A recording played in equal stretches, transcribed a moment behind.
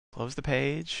close the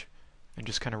page, and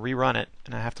just kind of rerun it,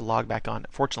 and I have to log back on.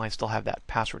 Fortunately, I still have that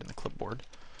password in the clipboard.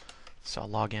 So I'll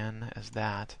log in as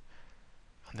that,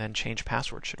 and then change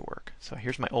password should work. So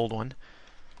here's my old one,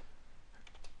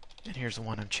 and here's the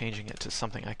one I'm changing it to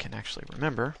something I can actually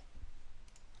remember,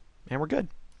 and we're good.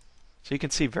 So you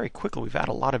can see very quickly we've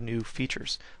added a lot of new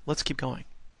features. Let's keep going.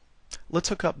 Let's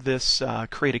hook up this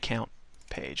create account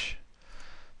page.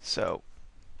 So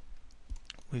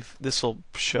this will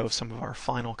show some of our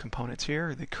final components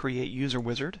here, the create user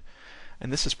wizard,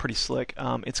 and this is pretty slick.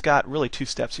 It's got really two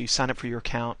steps. So you sign up for your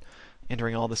account,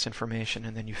 entering all this information,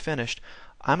 and then you finished.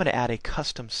 I'm going to add a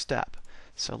custom step.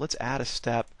 So let's add a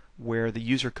step where the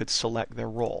user could select their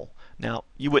role. Now,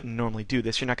 you wouldn't normally do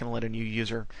this. You're not going to let a new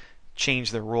user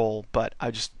change their role, but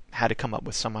I just had to come up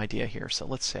with some idea here. So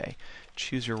let's say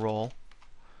choose your role,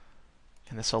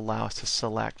 and this will allow us to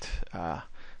select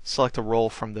a role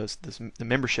from the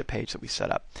membership page that we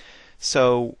set up.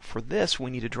 So for this, we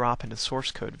need to drop into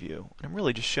source code view. And I'm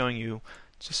really just showing you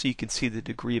just so you can see the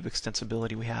degree of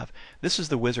extensibility we have. This is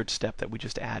the wizard step that we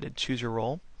just added. Choose your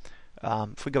role.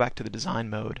 If we go back to the design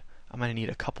mode, I'm going to need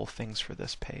a couple things for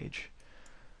this page.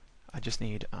 I just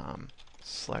need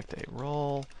select a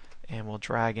role, and we'll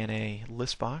drag in a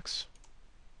list box.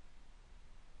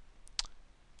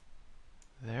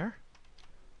 There.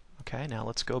 Okay, now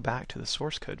let's go back to the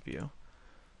source code view.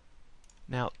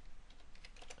 Now,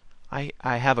 I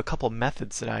have a couple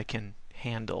methods that I can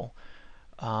handle.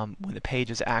 When the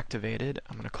page is activated,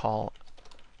 I'm going to call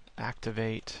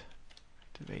activate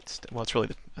well, it's really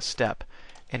a step,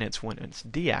 and it's when it's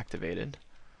deactivated,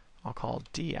 I'll call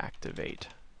deactivate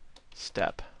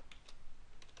step.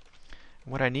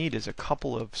 What I need is a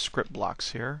couple of script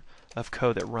blocks here of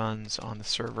code that runs on the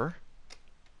server.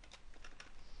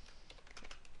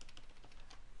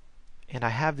 And I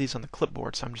have these on the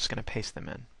clipboard, so I'm just going to paste them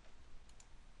in.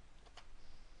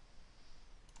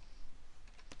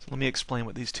 So let me explain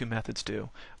what these two methods do.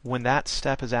 When that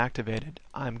step is activated,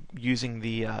 I'm using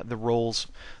the roles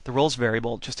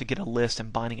variable just to get a list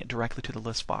and binding it directly to the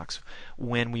list box.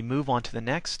 When we move on to the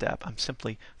next step, I'm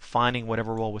simply finding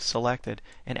whatever role was selected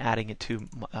and adding it to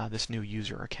this new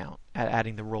user account,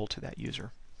 adding the role to that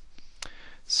user.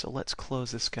 So let's close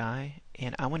this guy,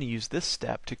 and I want to use this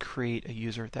step to create a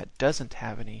user that doesn't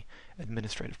have any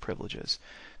administrative privileges.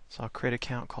 So I'll create an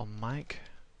account called Mike.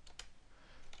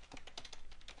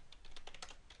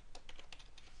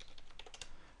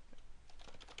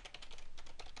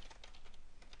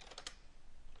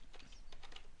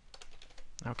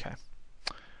 Okay.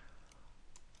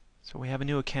 So we have a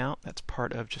new account that's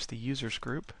part of just the users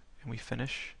group, and we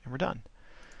finish, and we're done.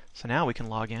 So now we can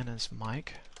log in as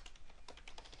Mike.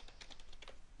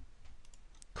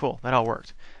 Cool, that all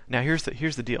worked. Now here's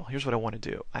the deal. Here's what I want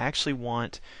to do. I actually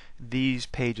want these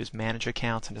pages, manage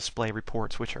accounts and display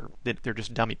reports, which they're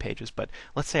just dummy pages, but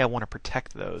let's say I want to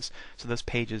protect those. So those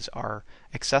pages are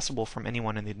accessible from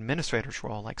anyone in the administrator's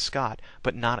role like Scott,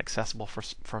 but not accessible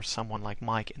for someone like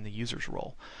Mike in the user's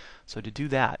role. So to do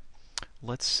that,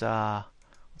 let's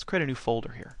create a new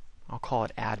folder here. I'll call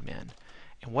it admin.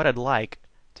 And what I'd like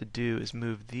to do is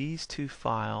move these two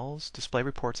files, display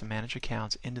reports and manage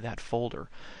accounts, into that folder.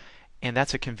 And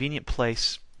that's a convenient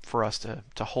place for us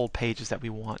to hold pages that we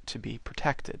want to be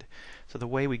protected. So the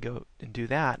way we go and do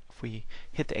that, if we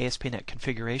hit the ASP.NET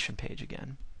configuration page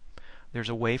again, there's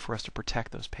a way for us to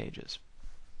protect those pages.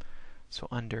 So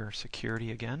under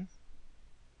security again,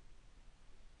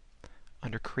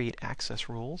 under create access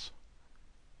rules,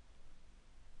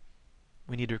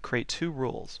 we need to create two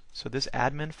rules. So this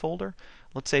admin folder,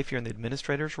 let's say if you're in the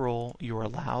administrator's role, you are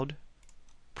allowed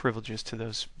privileges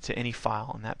to any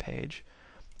file on that page.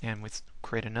 And we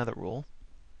create another rule.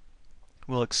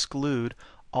 We'll exclude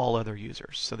all other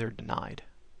users, so they're denied.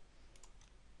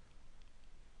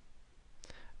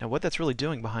 Now what that's really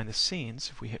doing behind the scenes,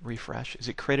 if we hit refresh, is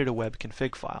it created a web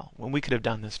config file when we could have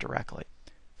done this directly.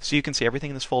 So you can see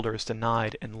everything in this folder is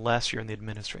denied unless you're in the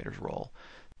administrator's role.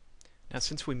 Now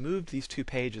since we moved these two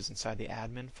pages inside the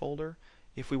admin folder,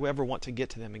 if we ever want to get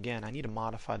to them again, I need to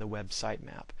modify the web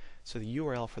sitemap. So the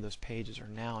URL for those pages are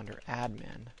now under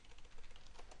admin.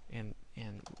 And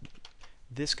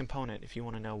this component, if you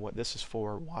want to know what this is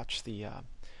for, watch the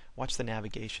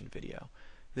navigation video.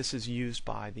 This is used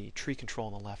by the tree control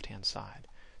on the left-hand side.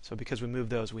 So because we moved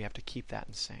those, we have to keep that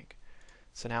in sync.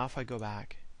 So now if I go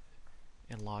back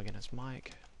and log in as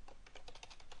Mike,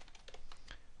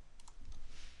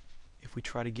 if we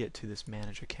try to get to this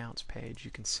Manage Accounts page,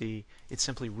 you can see it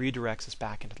simply redirects us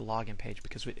back into the login page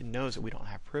because it knows that we don't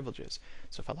have privileges.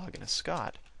 So if I log in as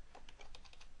Scott,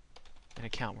 an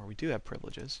account where we do have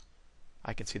privileges,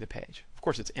 I can see the page. Of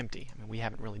course, it's empty. I mean, we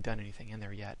haven't really done anything in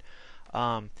there yet.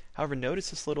 However, notice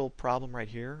this little problem right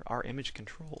here. Our image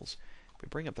controls, if we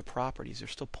bring up the properties, they're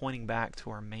still pointing back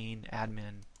to our main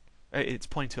admin. It's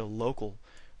pointing to a local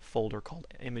folder called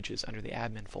images under the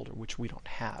admin folder, which we don't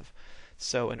have.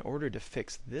 So in order to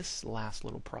fix this last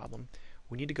little problem,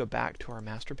 we need to go back to our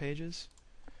master pages.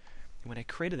 When I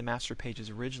created the master pages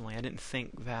originally, I didn't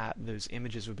think that those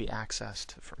images would be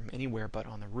accessed from anywhere but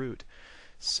on the root.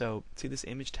 So see this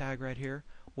image tag right here?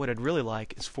 What I'd really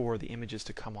like is for the images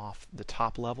to come off the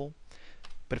top level.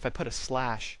 But if I put a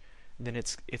slash, then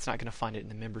it's not going to find it in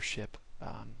the membership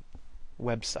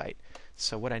website.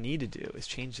 So what I need to do is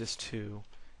change this to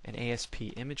an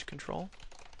ASP image control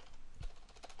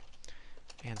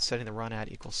and setting the run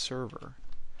at equals server.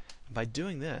 And by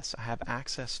doing this, I have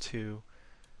access to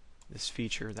this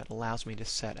feature that allows me to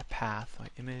set a path,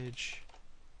 like image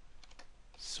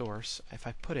source. If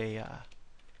I put a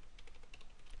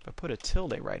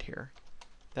tilde right here,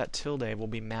 that tilde will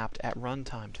be mapped at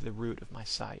runtime to the root of my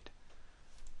site.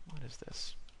 What is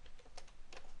this?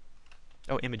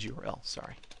 Oh, image URL,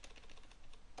 sorry.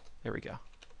 There we go.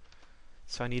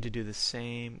 So I need to do the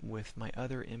same with my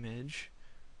other image.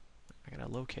 I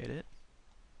gotta locate it.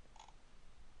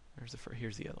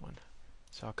 Here's the other one.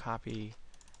 So I'll copy,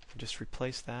 just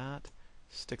replace that,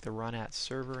 stick the run at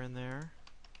server in there,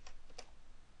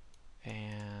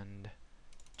 and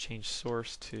change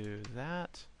source to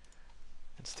that,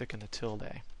 and stick in the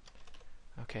tilde.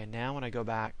 Okay, now when I go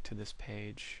back to this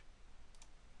page,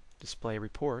 display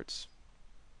reports,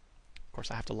 of course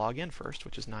I have to log in first,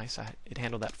 which is nice. It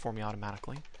handled that for me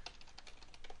automatically.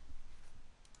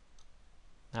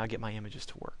 Now I get my images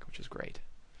to work, which is great.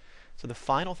 So the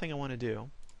final thing I want to do,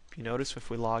 if you notice if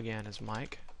we log in as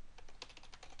Mike,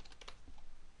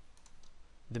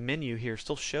 the menu here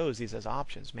still shows these as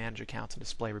options, manage accounts and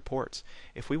display reports.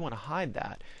 If we want to hide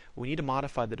that, we need to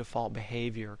modify the default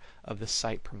behavior of the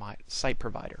site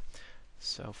provider.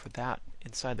 So for that,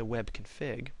 inside the web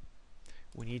config,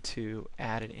 we need to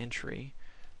add an entry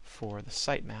for the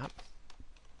sitemap.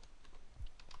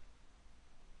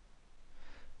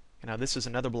 Now this is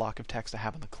another block of text I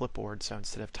have on the clipboard, so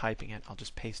instead of typing it, I'll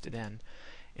just paste it in.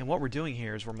 And what we're doing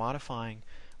here is we're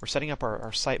setting up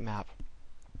our sitemap,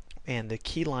 and the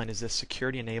key line is this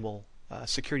security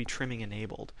trimming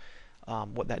enabled.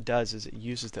 What that does is it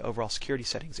uses the overall security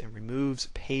settings and removes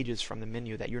pages from the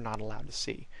menu that you're not allowed to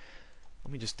see.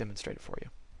 Let me just demonstrate it for you.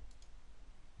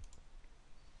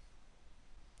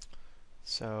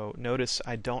 So notice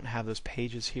I don't have those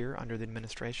pages here under the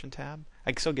administration tab.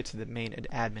 I can still get to the main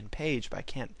admin page, but I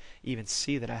can't even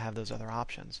see that I have those other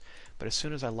options. But as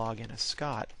soon as I log in as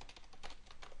Scott,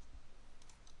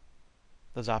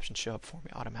 those options show up for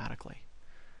me automatically.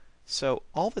 So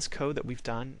all this code that we've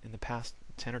done in the past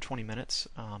 10 or 20 minutes,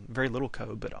 very little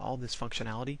code, but all this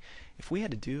functionality, if we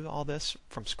had to do all this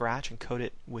from scratch and code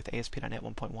it with ASP.NET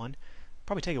 1.1,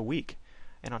 probably take a week.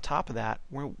 And on top of that,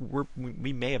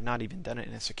 we may have not even done it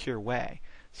in a secure way.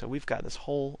 So we've got this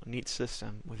whole neat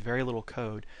system with very little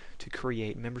code to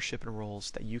create membership and roles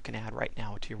that you can add right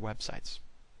now to your websites.